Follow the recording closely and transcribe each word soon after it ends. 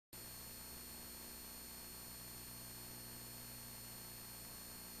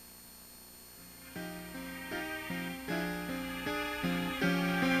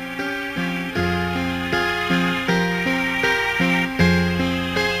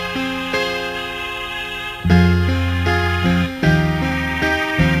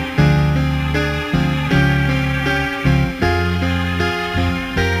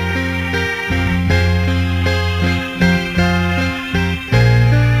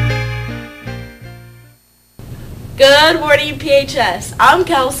Good morning, PHS. I'm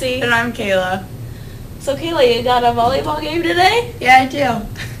Kelsey. And I'm Kayla. So, Kayla, you got a volleyball game today? Yeah, I do.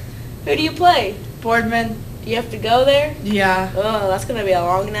 Who do you play? Boardman. Do you have to go there? Yeah. Oh, that's going to be a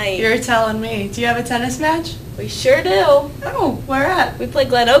long night. You're telling me. Do you have a tennis match? We sure do. Oh, where at? We play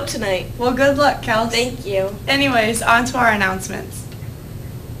Glen Oak tonight. Well, good luck, Kels. Thank you. Anyways, on to our announcements.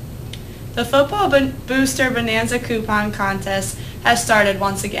 The Football Booster Bonanza Coupon Contest has started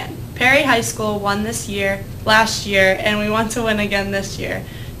once again. Perry High School won last year, and we want to win again this year.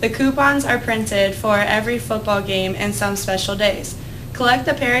 The coupons are printed for every football game and some special days. Collect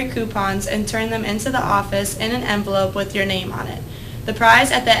the Perry coupons and turn them into the office in an envelope with your name on it. The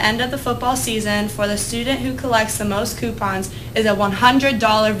prize at the end of the football season for the student who collects the most coupons is a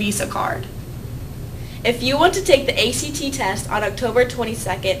 $100 Visa card. If you want to take the ACT test on October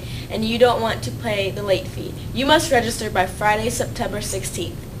 22nd and you don't want to pay the late fee, you must register by Friday, September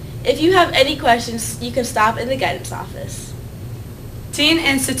 16th. If you have any questions, you can stop in the guidance office. Teen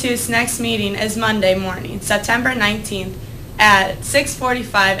Institute's next meeting is Monday morning, September 19th at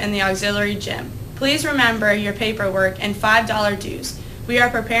 6:45 in the auxiliary gym. Please remember your paperwork and $5 dues. We are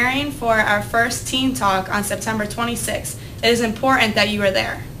preparing for our first teen talk on September 26th. It is important that you are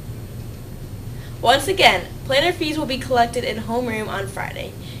there. Once again, planter fees will be collected in homeroom on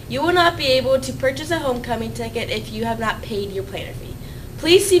Friday. You will not be able to purchase a homecoming ticket if you have not paid your planter fee.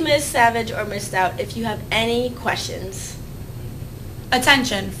 Please see Ms. Savage or Ms. Stout if you have any questions.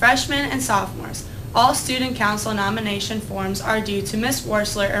 Attention, freshmen and sophomores. All student council nomination forms are due to Ms.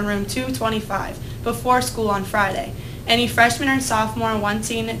 Worsler in room 225 before school on Friday. Any freshman or sophomore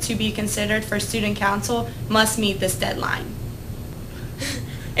wanting to be considered for student council must meet this deadline.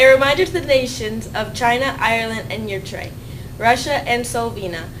 A reminder to the nations of China, Ireland, and Ukraine, Russia, and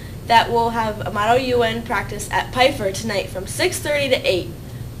Slovenia that will have a Model UN practice at Piper tonight from 6:30 to 8.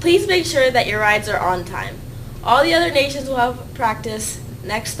 Please make sure that your rides are on time. All the other nations will have practice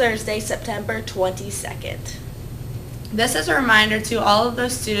next Thursday, September 22nd. This is a reminder to all of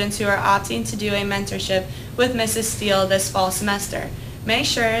those students who are opting to do a mentorship with Mrs. Steele this fall semester. Make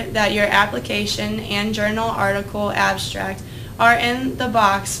sure that your application and journal article abstract are in the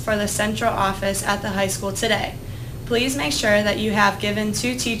box for the central office at the high school today. Please make sure that you have given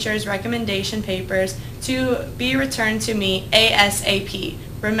 2 teachers recommendation papers to be returned to me ASAP.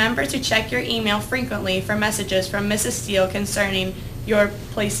 Remember to check your email frequently for messages from Mrs. Steele concerning your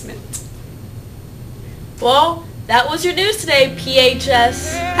placement. Well, that was your news today,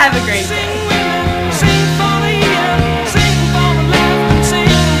 PHS. Have a great day.